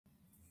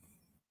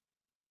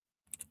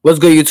What's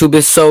good, YouTube?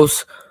 It's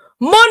Sos.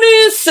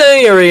 Money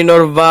Insane. You already know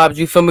the vibes.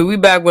 You feel me? We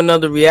back with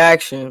another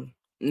reaction.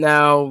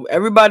 Now,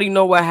 everybody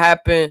know what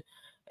happened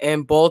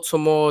in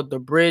Baltimore. The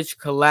bridge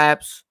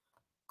collapsed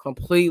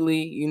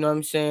completely. You know what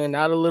I'm saying?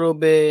 Not a little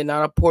bit,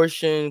 not a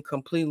portion,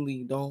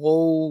 completely. The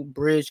whole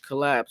bridge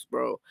collapsed,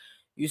 bro.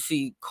 You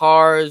see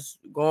cars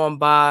going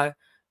by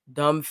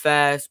dumb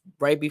fast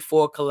right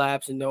before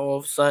collapse, and then all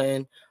of a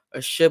sudden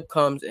a ship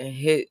comes and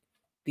hit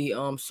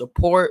the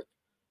support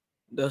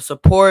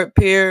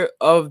pier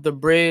of the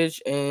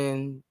bridge,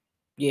 and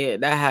yeah,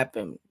 that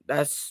happened.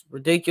 That's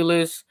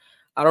ridiculous.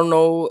 I don't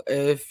know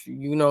if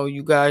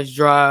you guys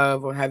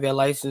drive or have your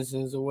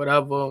licenses or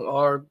whatever,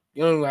 or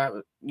you don't even have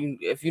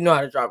if you know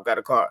how to drive, got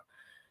a car.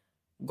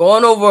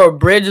 Going over a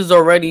bridge is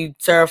already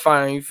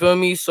terrifying. You feel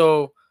me?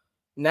 So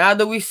now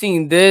that we've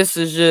seen this,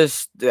 is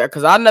just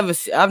because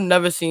I've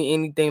never seen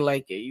anything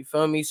like it. You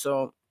feel me?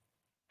 So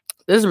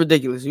this is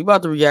ridiculous. We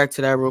about to react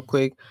to that real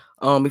quick.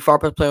 Before I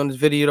press play on this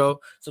video,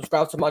 though,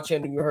 subscribe to my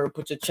channel. You heard,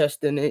 put your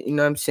chest in it. You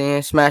know what I'm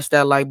saying? Smash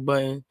that like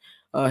button.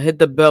 Hit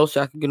the bell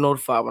so I can get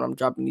notified when I'm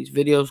dropping these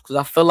videos. Because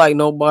I feel like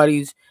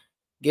nobody's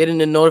getting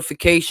the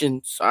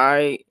notifications. All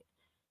right.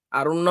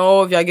 I don't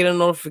know if y'all getting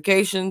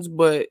notifications,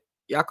 but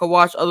y'all can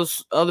watch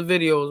other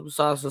videos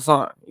besides the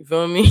song. You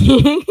feel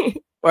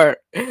me? Right.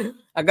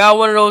 I got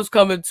one of those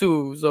coming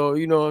too. So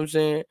you know what I'm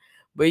saying?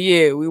 But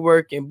yeah, we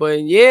working.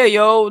 But yeah,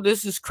 yo,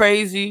 this is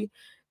crazy.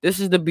 This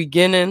is the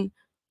beginning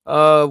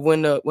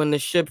when the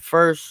ship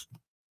first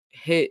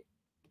hit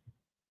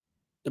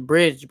the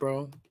bridge,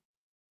 bro.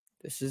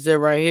 This is it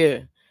right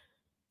here.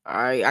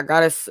 All right, I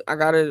got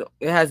it.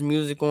 It has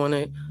music on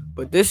it,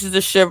 but this is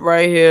the ship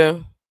right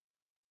here.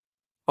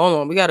 Hold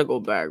on, we gotta go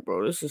back,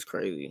 bro. This is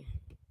crazy.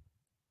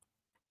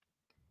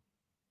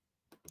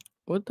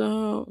 What the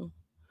hell?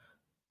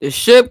 The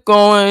ship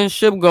going,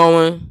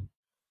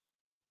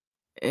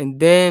 and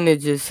then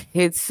it just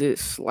hits it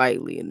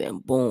slightly, and then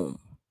boom.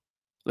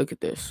 Look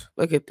at this.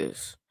 Look at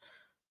this.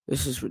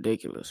 This is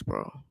ridiculous,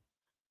 bro.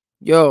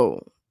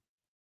 Yo,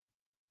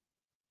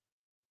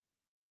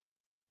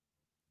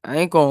 I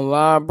ain't gonna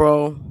lie,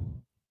 bro.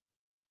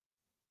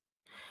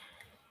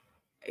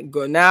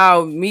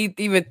 Now, me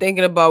even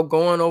thinking about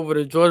going over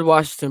the George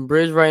Washington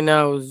Bridge right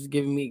now is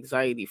giving me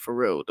anxiety for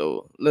real,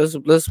 though.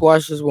 Let's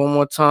watch this one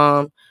more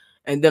time,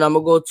 and then I'm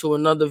gonna go to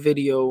another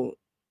video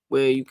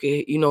where you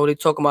can, they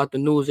talking about the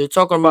news. They're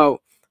talking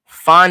about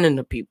finding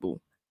the people.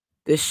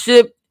 The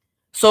ship.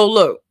 So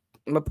look,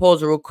 I'm gonna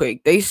pause it real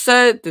quick. They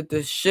said that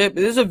the ship.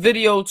 There's a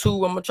video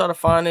too. I'm gonna try to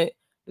find it.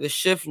 The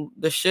ship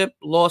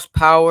lost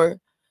power,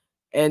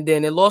 and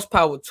then it lost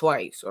power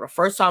twice. So the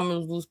first time it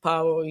was lose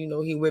power,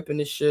 he whipping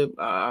the ship,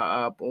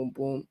 boom,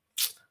 boom,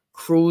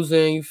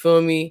 cruising. You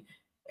feel me?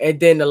 And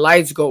then the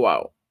lights go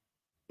out.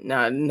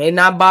 Now they're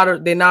not by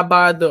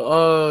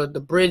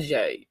the bridge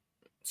yet.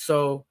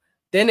 So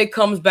then it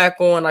comes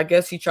back on. I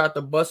guess he tried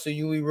to bust a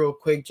UE real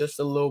quick, just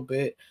a little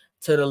bit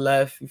to the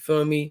left. You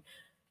feel me?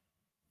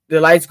 The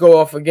lights go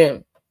off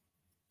again.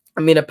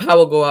 I mean, the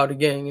power go out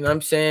again. You know what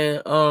I'm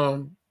saying?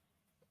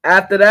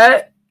 After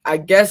that, I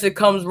guess it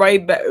comes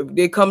right back.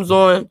 It comes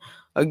on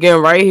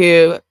again right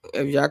here.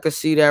 If y'all can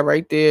see that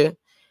right there.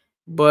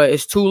 But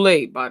it's too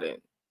late by then.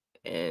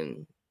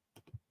 And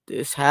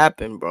this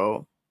happened,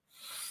 bro.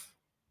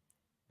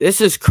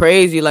 This is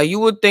crazy. Like, you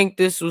would think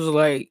this was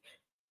like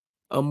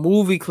a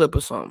movie clip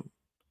or something.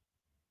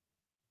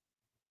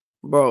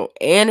 Bro,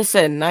 and it's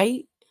at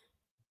night.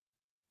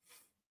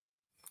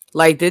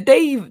 Like, did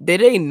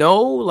they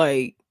know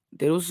like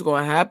that was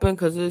gonna happen?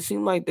 Because it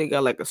seemed like they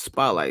got like a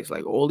spotlight,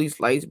 like all these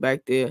lights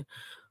back there.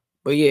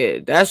 But yeah,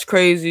 that's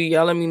crazy.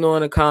 Y'all let me know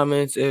in the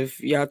comments if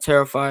y'all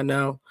terrified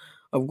now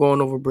of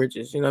going over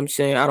bridges. You know what I'm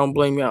saying? I don't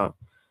blame y'all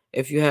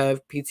if you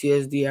have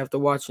PTSD after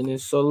watching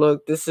this. So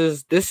look, this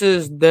is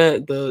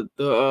the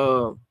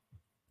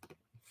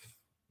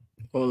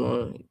hold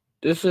on.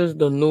 This is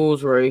the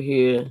news right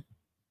here.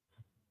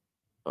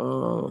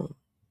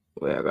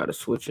 Wait, I gotta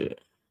switch it.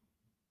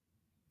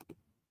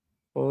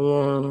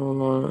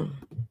 Hold on.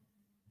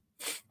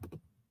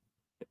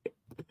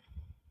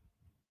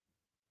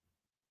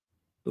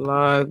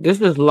 Live. This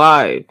is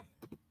live.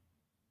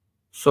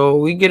 So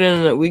we get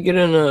in a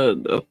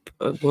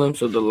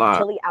glimpse of the live.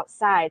 Chilly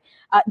outside.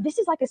 This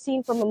is like a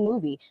scene from a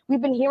movie.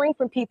 We've been hearing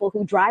from people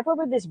who drive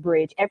over this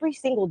bridge every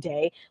single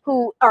day,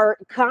 who are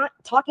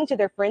talking to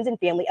their friends and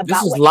family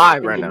about what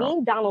happened. Right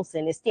Janine now.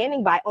 Donaldson is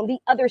standing by on the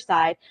other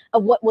side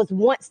of what was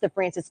once the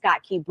Francis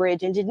Scott Key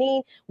Bridge. And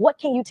Janine, what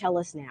can you tell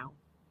us now?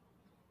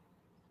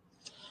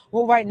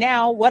 Well, right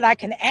now, what I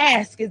can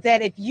ask is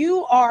that if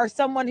you are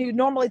someone who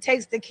normally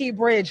takes the Key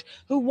Bridge,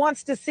 who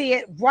wants to see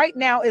it, right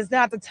now is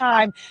not the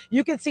time.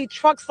 You can see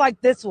trucks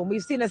like this one.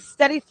 We've seen a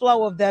steady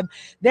flow of them.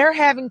 They're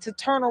having to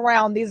turn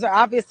around. These are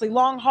obviously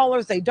long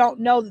haulers. They don't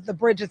know that the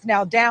bridge is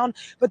now down,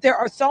 but there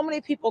are so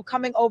many people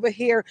coming over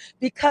here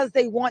because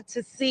they want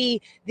to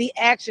see the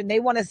action.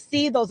 They want to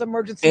see those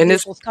emergency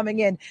vehicles coming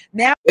in.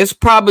 Now, it's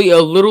probably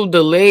a little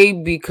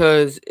delayed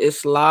because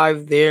it's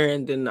live there,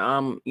 and then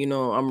I'm recording.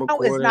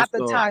 Now is not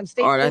the time. time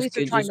state Or that police are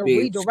could trying just to be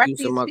redirect excuse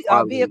of these my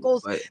quality,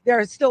 vehicles. but There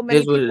are still it many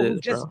is what it people who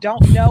is, just bro.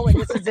 don't know, and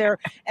this is their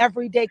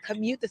everyday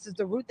commute. This is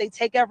the route they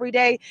take every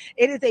day.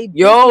 It is a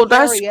Yo, busy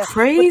that's area,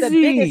 but the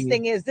biggest crazy.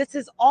 thing is this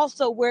is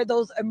also where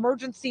those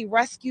emergency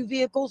rescue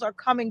vehicles are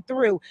coming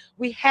through.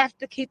 We have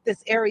to keep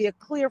this area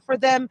clear for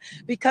them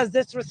because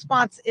this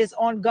response is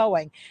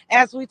ongoing.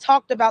 As we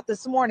talked about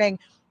this morning,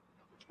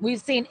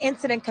 we've seen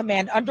incident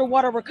command,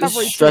 underwater This is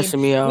recovery team.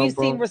 stressing me out, We've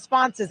seen bro.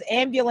 responses,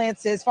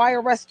 ambulances,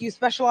 fire rescue,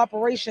 special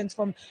operations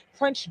from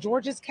Prince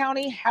George's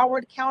County,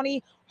 Howard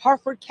County,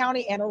 Harford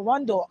County, and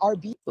Arundel are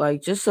being.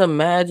 Like, just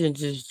imagine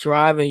just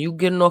driving. You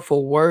getting off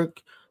of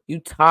work. You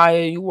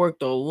tired. You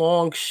worked a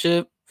long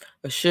shift,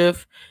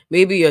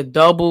 maybe a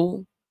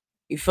double.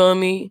 You feel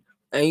me?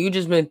 And you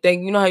just been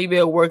thinking. You know how you be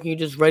at work and you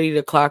just ready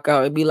to clock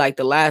out. It'd be like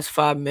the last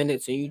 5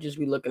 minutes, and you just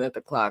be looking at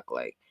the clock,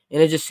 like,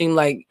 and it just seemed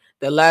like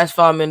the last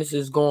 5 minutes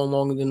is going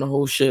longer than the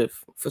whole shift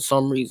for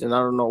some reason. I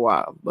don't know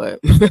why, but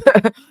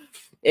and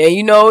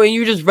and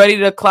you just ready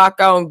to clock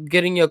out and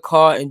get in your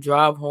car and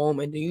drive home,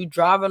 and then you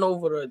driving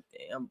over the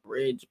damn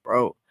bridge,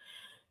 bro.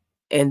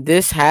 And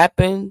this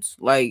happens,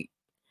 like,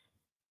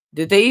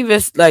 did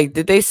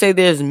they say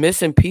there's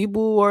missing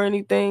people or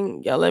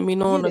anything? Y'all let me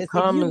know in the If you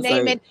comments.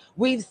 name Like, it,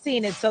 we've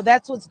seen it. So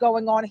that's what's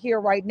going on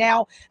here right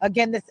now.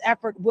 Again, this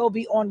effort will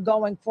be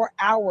ongoing for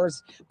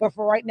hours, but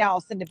for right now, I'll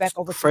send it back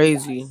over to you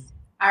crazy. guys.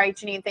 All right,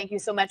 Janine, thank you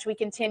so much. We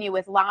continue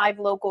with live,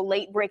 local,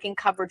 late-breaking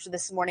coverage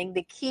this morning.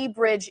 The Key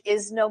Bridge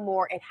is no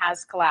more. It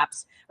has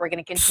collapsed. We're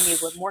going to continue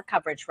with more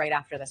coverage right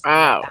after this. We'll be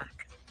right Wow,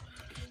 back.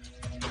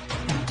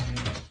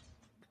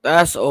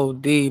 that's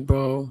OD,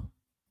 bro.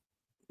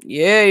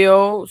 Yeah,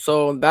 yo.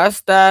 So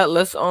that's that.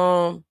 Let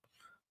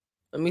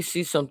me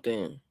see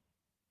something.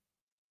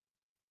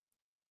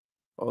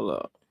 Hold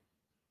up.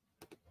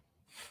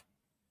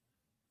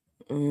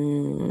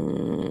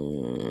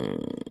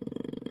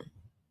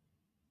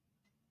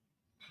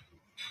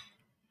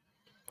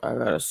 I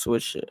gotta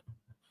switch it.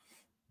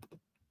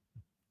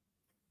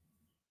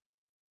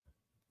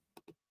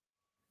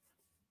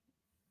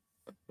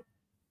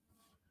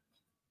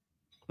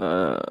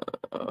 Uh,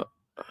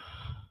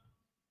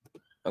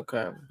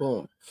 okay,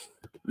 boom.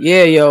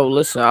 Yeah, yo,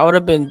 listen, I would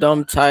have been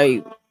dumb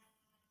tight.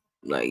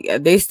 Like,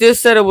 they still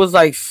said it was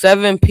like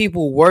 7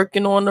 people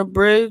working on the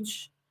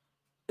bridge.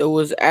 It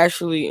was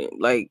actually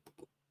like,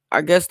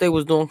 I guess they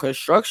was doing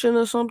construction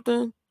or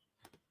something.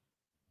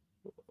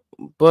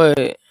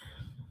 But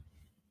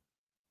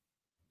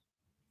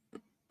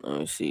let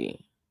me see.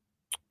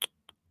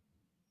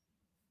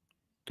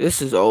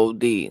 This is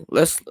OD.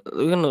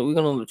 We're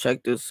gonna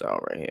check this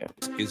out right here.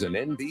 Is an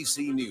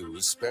NBC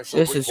News special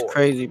This is report.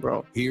 crazy,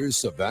 bro. Here's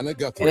Savannah And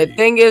the Guthrie.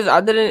 thing is,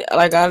 I didn't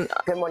like I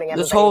Good morning,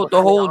 this everybody. whole We're the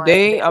coming whole on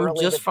day bit I'm early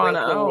just with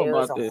finding breaking out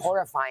news. about A this.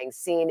 horrifying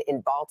scene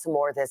in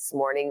Baltimore this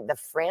morning. The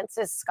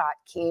Francis Scott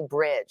Key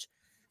Bridge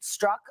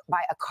struck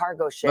by a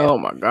cargo ship Oh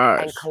my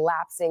gosh. and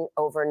collapsing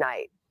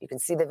overnight. You can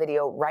see the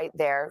video right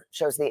there.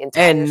 Shows the At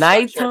entire structure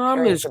nighttime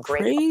appearing is to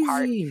break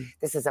apart. crazy.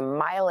 This is a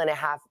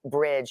 1.5-mile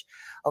bridge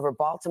over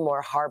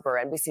Baltimore Harbor.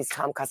 NBC's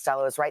Tom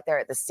Costello is right there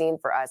at the scene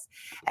for us.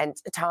 And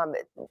Tom,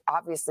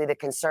 obviously the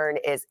concern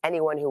is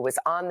anyone who was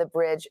on the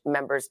bridge,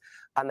 members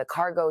on the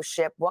cargo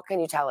ship. What can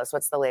you tell us?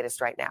 What's the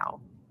latest right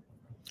now?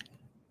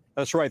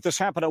 That's right. This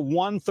happened at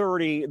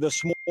 1:30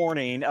 this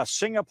morning. A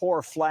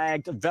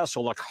Singapore-flagged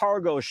vessel, a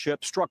cargo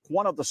ship, struck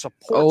one of the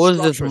support Oh, it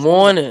was this structures,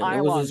 one of the morning.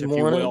 It was this pylons, if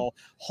you morning. will,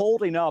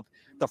 holding up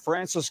the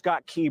Francis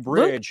Scott Key Look,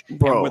 Bridge.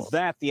 bro. And with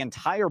that, the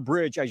entire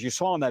bridge, as you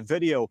saw in that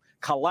video,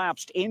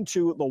 collapsed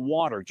into the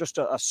water. Just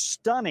a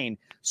stunning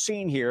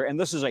scene here. And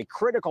this is a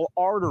critical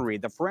artery,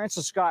 the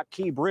Francis Scott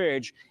Key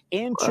Bridge,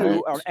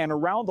 into and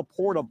around the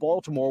port of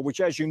Baltimore,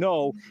 which, as you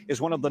know,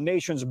 is one of the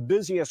nation's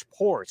busiest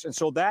ports. And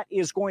so that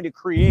is going to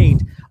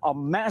create a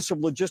massive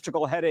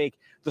logistical headache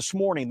this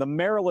morning. The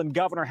Maryland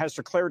governor has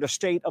declared a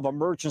state of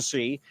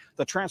emergency.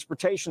 The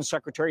transportation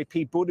secretary,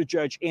 Pete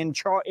Buttigieg,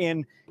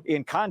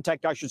 in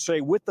contact, I should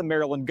say, with the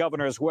Maryland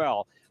governor as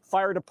well.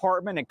 Fire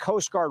department and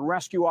Coast Guard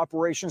rescue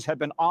operations have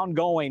been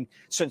ongoing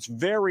since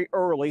very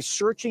early,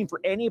 searching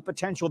for any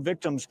potential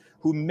victims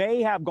who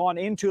may have gone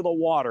into the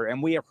water.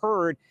 And we have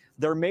heard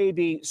there may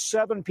be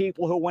 7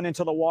 people who went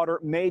into the water,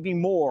 maybe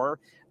more.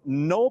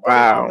 Nobody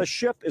on the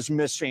ship is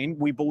missing,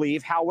 we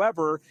believe.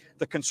 However,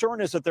 the concern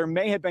is that there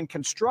may have been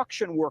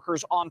construction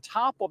workers on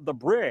top of the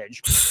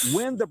bridge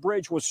when the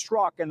bridge was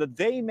struck and that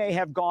they may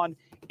have gone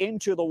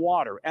into the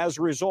water. As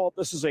a result,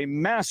 this is a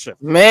massive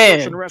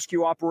search and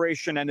rescue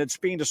operation, and it's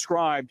being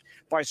described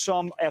by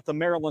some at the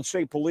Maryland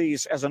State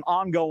Police as an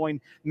ongoing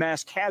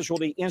mass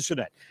casualty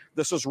incident.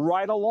 This is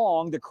right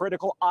along the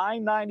critical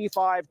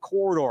I-95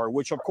 corridor,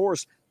 which, of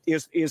course,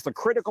 is the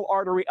critical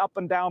artery up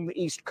and down the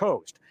East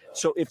Coast.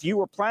 So if you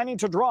were planning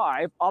to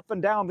drive up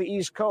and down the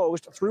East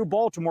Coast through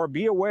Baltimore,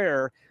 be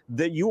aware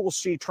that you will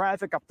see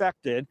traffic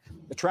affected.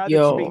 The traffic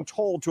is being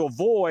told to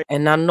avoid.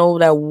 And I know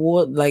that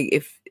like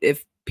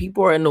if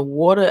people are in the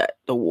water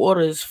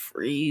is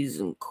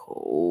freezing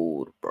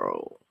cold,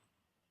 bro.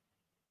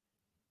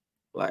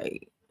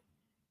 Like,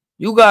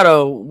 you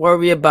gotta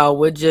worry about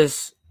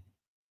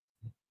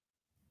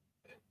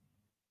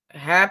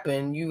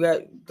happen, you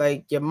got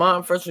like your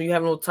mom. First of all, you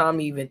have no time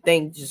to even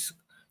think. Just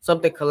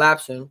something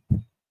collapsing,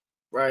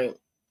 right?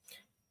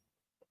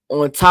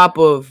 On top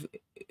of,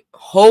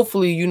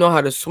 hopefully, you know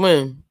how to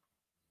swim.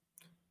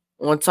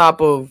 On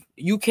top of,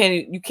 you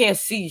can't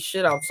see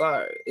shit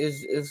outside.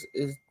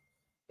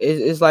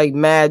 It's like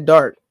mad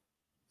dark.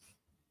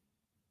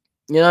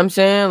 You know what I'm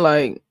saying?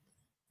 Like,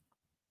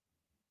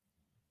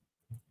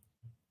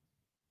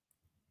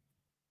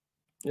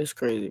 it's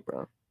crazy,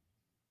 bro.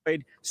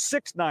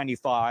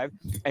 695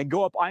 and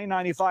go up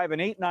I-95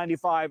 and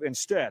 895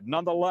 instead.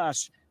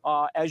 Nonetheless,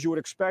 as you would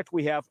expect,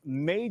 we have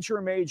major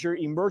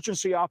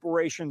emergency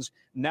operations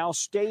now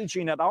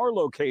staging at our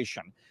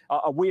location.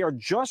 We are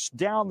just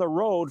down the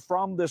road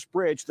from this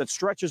bridge that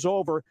stretches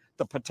over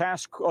the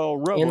Patasco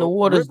River. And the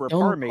water's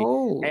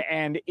cold.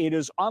 And it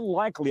is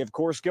unlikely, of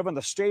course, given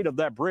the state of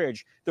that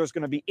bridge, there's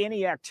going to be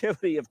any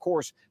activity, of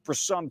course, for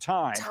some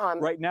time.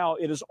 Right now,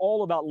 it is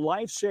all about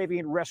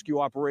life-saving rescue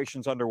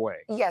operations underway.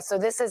 Yeah, so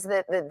this is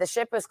the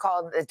ship is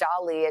called the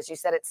Dali. As you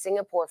said, it's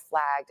Singapore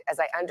flagged. As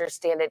I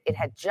understand it, it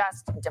had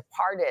just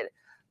departed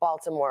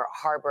Baltimore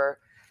Harbor,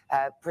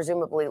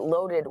 presumably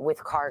loaded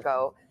with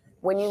cargo.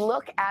 When you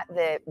look at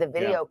the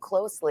video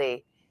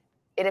closely,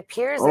 it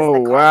appears as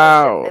the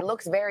cargo ship, it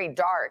looks very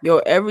dark. Yo,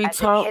 every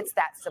time it hits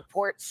that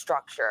support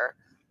structure,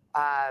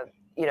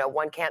 you know,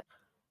 one can't.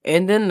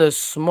 And then the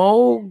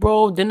smoke,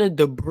 bro. Then the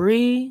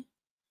debris.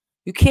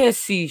 You can't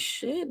see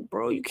shit,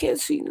 bro. You can't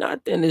see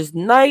nothing. It's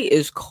night.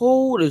 It's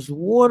cold. It's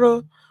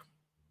water.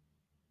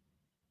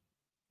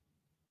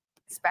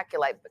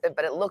 Speculate,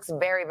 but it looks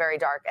very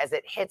dark as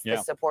it hits the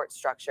support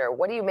structure.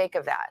 What do you make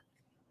of that?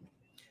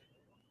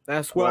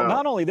 That's well,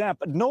 not only that,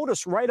 but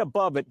notice right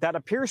above it that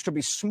appears to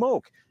be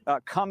smoke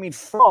coming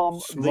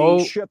from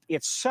the ship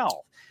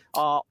itself.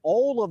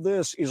 All of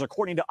this is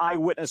according to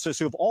eyewitnesses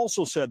who've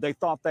also said they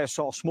thought they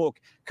saw smoke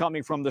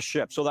coming from the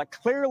ship. So that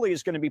clearly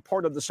is going to be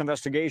part of this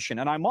investigation.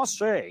 And I must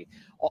say,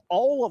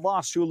 all of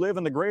us who live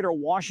in the greater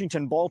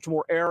Washington,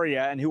 Baltimore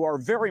area and who are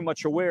very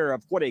much aware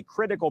of what a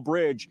critical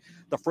bridge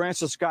the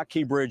Francis Scott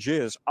Key Bridge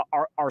is,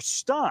 are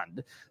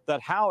stunned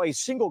that how a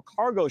single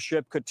cargo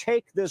ship could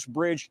take this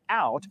bridge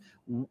out.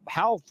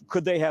 How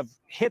could they have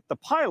hit the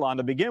pylon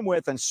to begin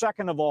with? And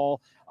second of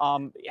all,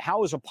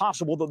 how is it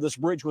possible that this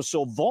bridge was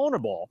so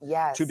vulnerable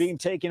to being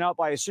taken out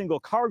by a single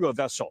cargo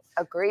vessel?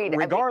 Agreed.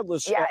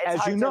 Regardless, I mean,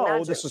 as you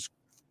know, this is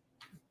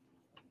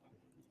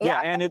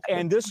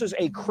and this is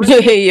a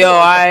yo,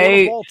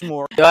 I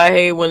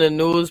hate when the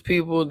news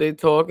people they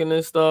talking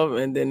and stuff,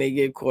 and then they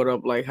get caught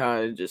up like how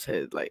it just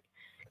had like.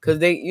 Cause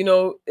they, you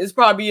know, it's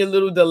probably a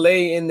little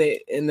delay in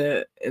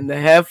the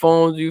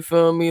headphones. You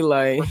feel me?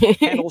 Like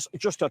handles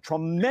just a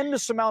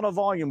tremendous amount of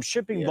volume,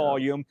 shipping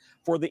volume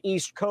for the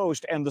East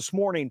Coast. And this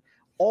morning,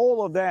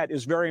 all of that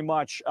is very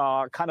much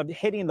kind of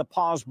hitting the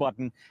pause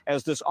button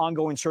as this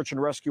ongoing search and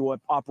rescue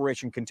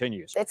operation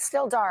continues. It's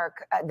still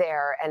dark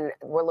there, and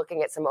we're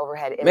looking at some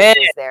overhead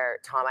images there,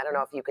 Tom. I don't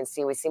know if you can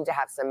see. We seem to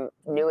have some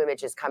new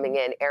images coming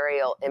in,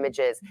 aerial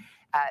images.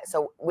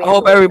 So we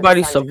hope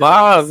everybody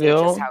survives,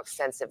 yo. Just how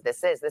extensive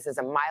this is. This is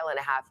a 1.5 mile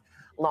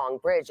long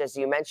bridge, as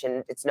you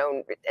mentioned. It's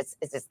known.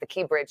 It's the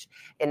Key Bridge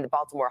in the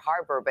Baltimore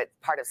Harbor, but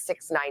part of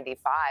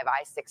 695,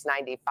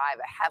 I-695,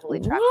 a heavily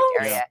trafficked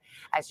area,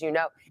 as you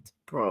know.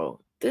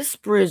 Bro, this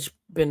bridge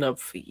been up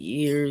for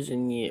years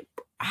and years.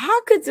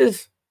 How could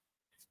this?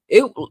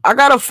 I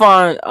gotta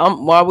find.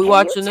 While we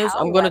watching this,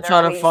 I'm gonna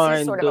try to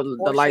find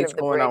the lights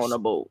going out on the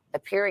boat,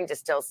 appearing to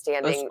still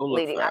standing,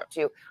 leading up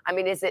to. I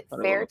mean, is it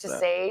fair to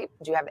say?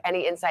 Do you have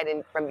any insight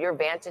from your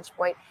vantage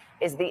point?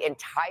 Is the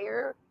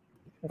entire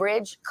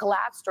bridge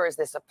collapsed, or is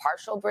this a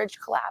partial bridge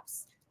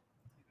collapse?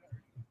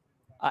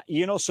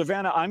 You know,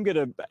 Savannah,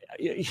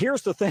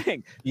 here's the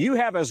thing. You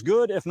have as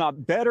good, if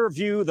not better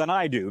view than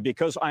I do,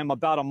 because I'm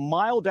about a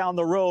mile down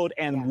the road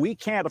and we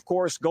can't, of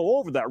course, go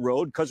over that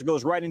road because it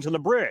goes right into the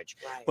bridge.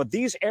 Right. But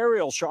these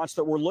aerial shots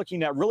that we're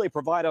looking at really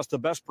provide us the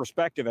best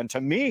perspective. And to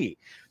me,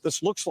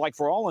 this looks like,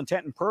 for all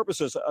intent and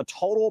purposes, a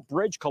total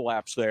bridge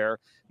collapse there.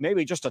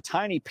 Maybe just a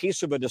tiny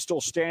piece of it is still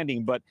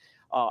standing, but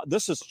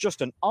this is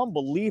just an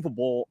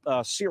unbelievable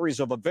series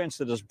of events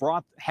that has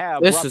brought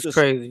this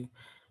crazy.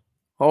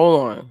 Hold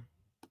on.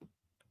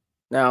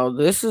 Now,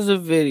 this is a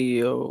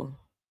video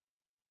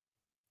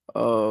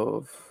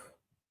of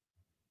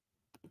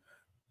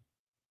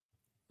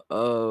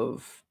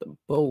the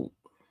boat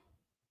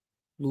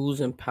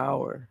losing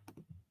power.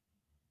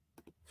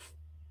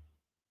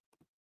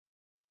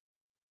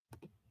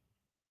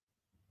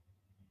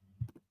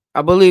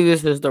 I believe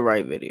this is the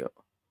right video.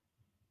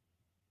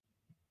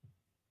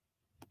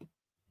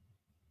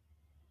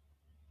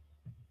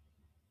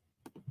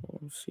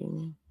 See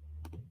me?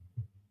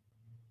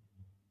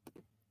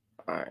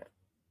 All right.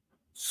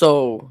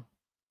 So,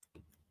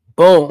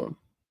 boom.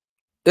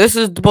 This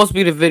is supposed to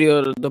be the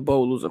video of the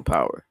boat losing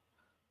power.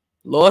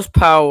 Lost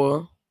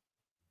power.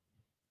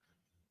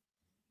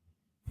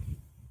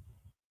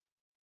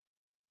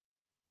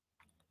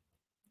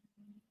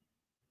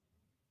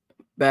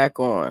 Back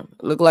on.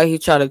 Looked like he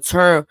tried to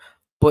turn,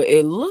 but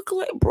it looked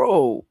like,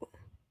 bro.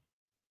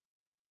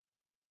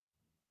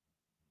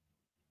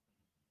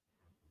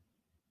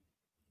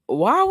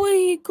 Why would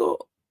he go?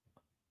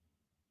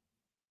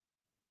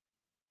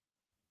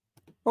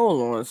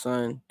 Hold on,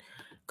 son.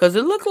 Cause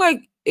it looked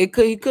like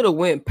he could have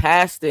went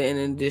past it and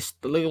then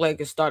just looked like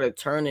it started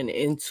turning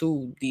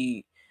into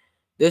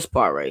this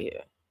part right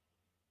here.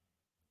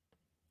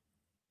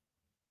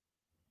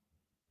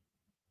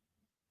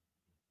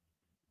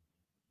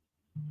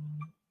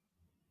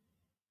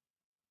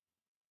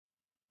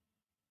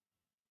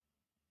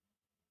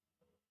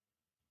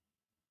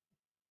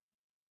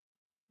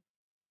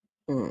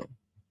 Hmm.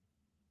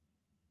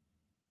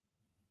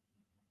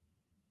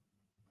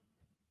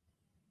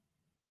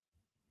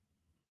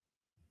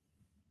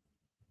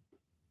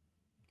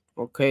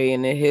 Okay,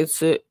 and it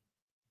hits it.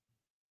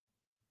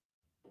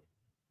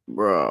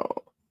 Bro.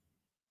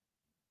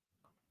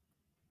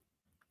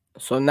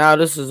 So now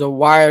this is a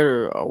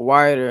wider.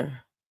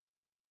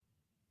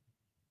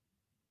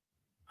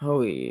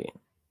 Oh yeah.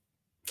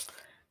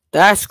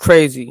 That's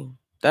crazy.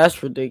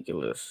 That's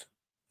ridiculous.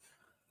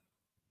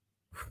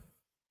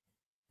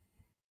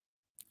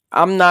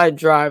 I'm not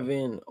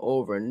driving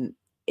over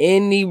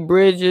any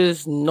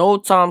bridges no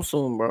time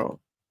soon, bro.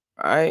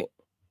 Alright?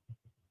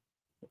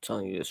 I'm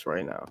telling you this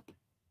right now.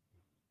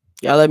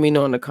 Y'all let me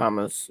know in the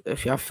comments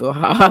if y'all feel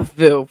how I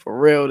feel for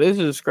real. This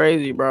is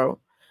crazy, bro.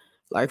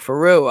 Like for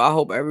real. I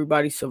hope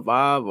everybody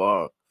survive,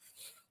 or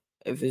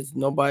if it's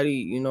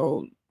nobody,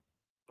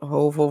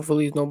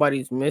 hopefully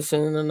nobody's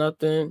missing or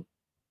nothing.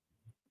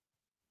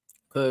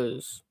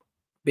 Cause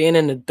being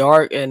in the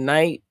dark at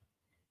night,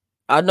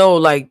 I know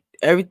like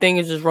everything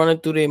is just running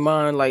through their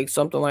mind like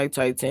something like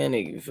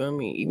Titanic, you feel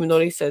me? Even though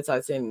they said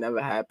Titanic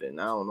never happened.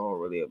 I don't know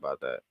really about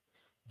that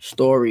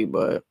story,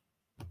 but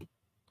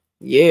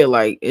yeah,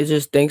 like it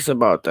just thinks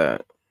about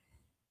that.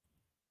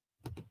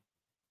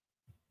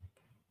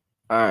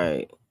 All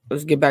right,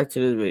 let's get back to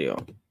this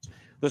video.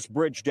 This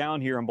bridge down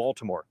here in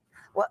Baltimore.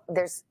 Well,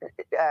 there's,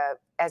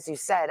 as you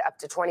said, up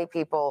to 20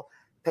 people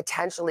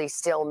potentially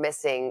still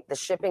missing. The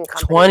shipping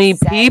company 20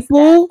 says people?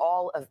 that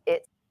all of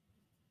it.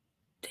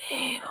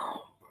 Damn.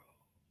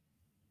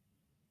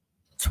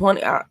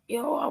 20. I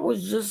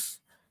was just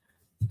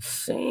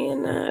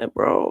saying that,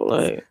 bro.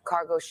 Like,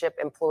 cargo ship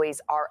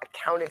employees are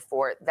accounted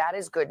for. That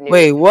is good news.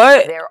 wait,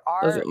 what? There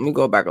are. Let me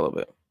go back a little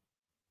bit.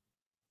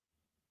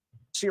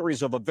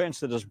 Series of events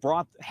that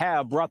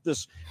have brought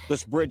this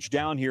bridge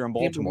down here in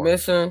Baltimore.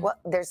 Missing. Well,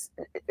 there's,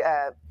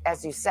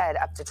 as you said,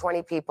 up to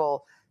 20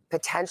 people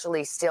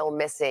potentially still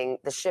missing.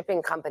 The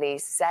shipping company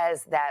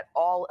says that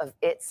all of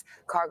its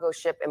cargo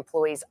ship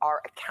employees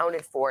are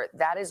accounted for.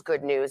 That is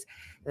good news.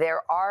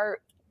 There are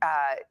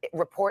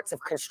reports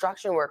of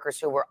construction workers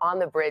who were on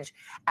the bridge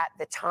at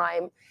the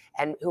time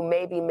and who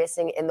may be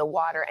missing in the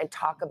water, and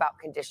talk about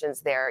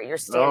conditions there. You're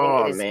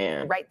standing,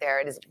 it is right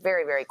there. It is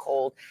very, very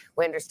cold.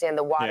 We understand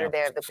the water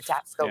there, the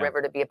Patapsco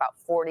River, to be about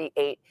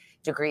 48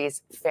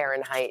 degrees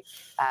Fahrenheit,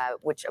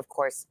 which of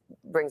course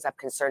brings up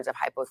concerns of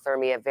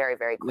hypothermia very,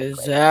 very quickly.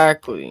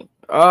 Exactly.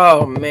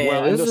 Oh man,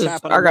 well, this is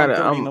happened at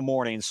 1:30 in the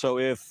morning. So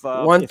if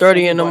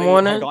 1:30 in the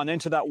morning had gone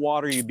into that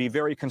water, you'd be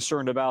very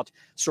concerned about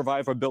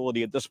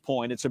survivability at this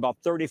point. It's about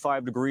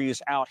 35 degrees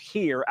out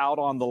here, out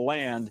on the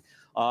land.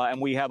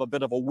 And we have a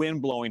bit of a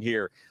wind blowing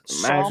here.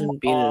 Imagine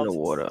being in the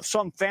water.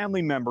 Some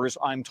family members,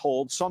 I'm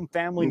told, some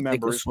family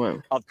members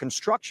of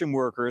construction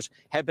workers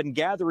have been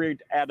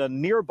gathered at a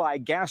nearby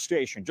gas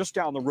station just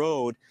down the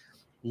road,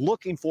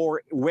 waiting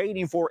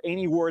for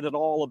any word at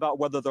all about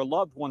whether their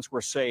loved ones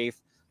were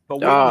safe. But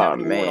we don't have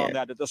any word on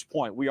that at this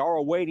point. We are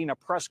awaiting a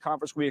press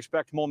conference we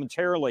expect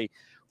momentarily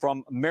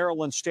from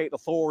Maryland state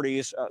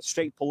authorities,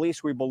 state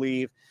police, we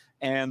believe,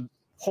 and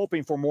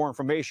hoping for more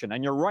information.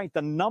 And you're right,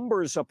 the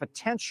numbers of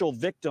potential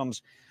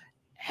victims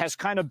has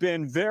kind of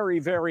been very,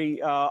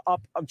 very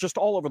up just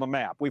all over the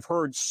map. We've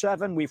heard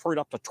 7, we've heard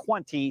up to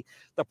 20.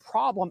 The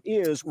problem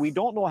is we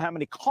don't know how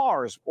many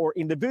cars or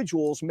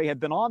individuals may have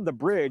been on the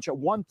bridge at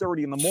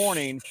 1:30 in the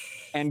morning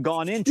and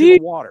gone into the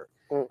water.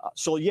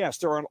 So yes,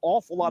 there are an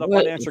awful lot of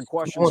unanswered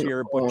questions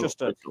here, but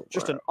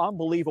just an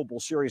unbelievable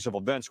series of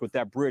events with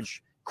that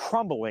bridge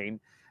crumbling.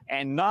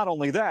 And not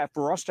only that,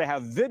 for us to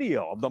have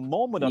video of the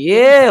moment of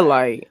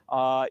impact,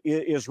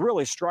 is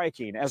really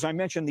striking. As I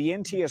mentioned, the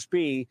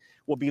NTSB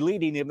will be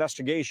leading the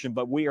investigation,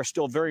 but we are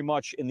still very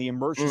much in the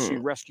emergency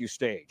rescue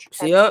stage.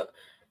 See,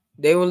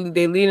 they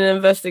lead an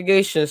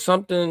investigation.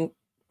 Something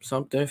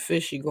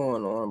fishy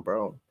going on,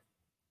 bro.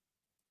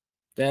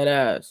 That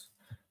ass,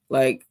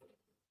 like,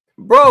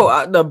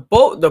 bro, the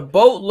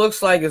boat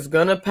looks like it's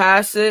gonna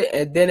pass it,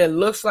 and then it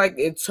looks like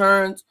it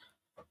turns.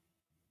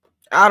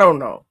 I don't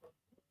know.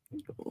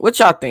 What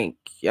y'all think?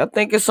 Y'all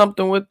think it's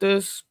something with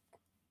this?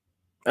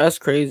 That's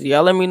crazy.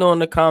 Y'all let me know in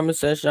the comment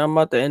section. I'm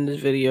about to end this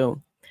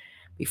video.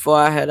 Before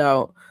I head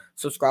out,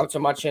 subscribe to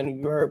my channel.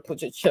 You heard,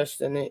 put your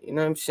chest in it. You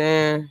know what I'm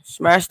saying?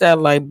 Smash that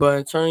like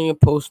button. Turn on your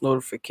post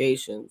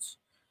notifications.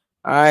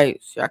 All right,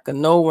 so y'all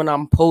can know when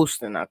I'm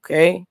posting,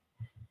 okay?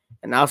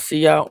 And I'll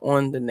see y'all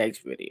on the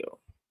next video.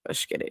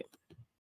 Let's get it.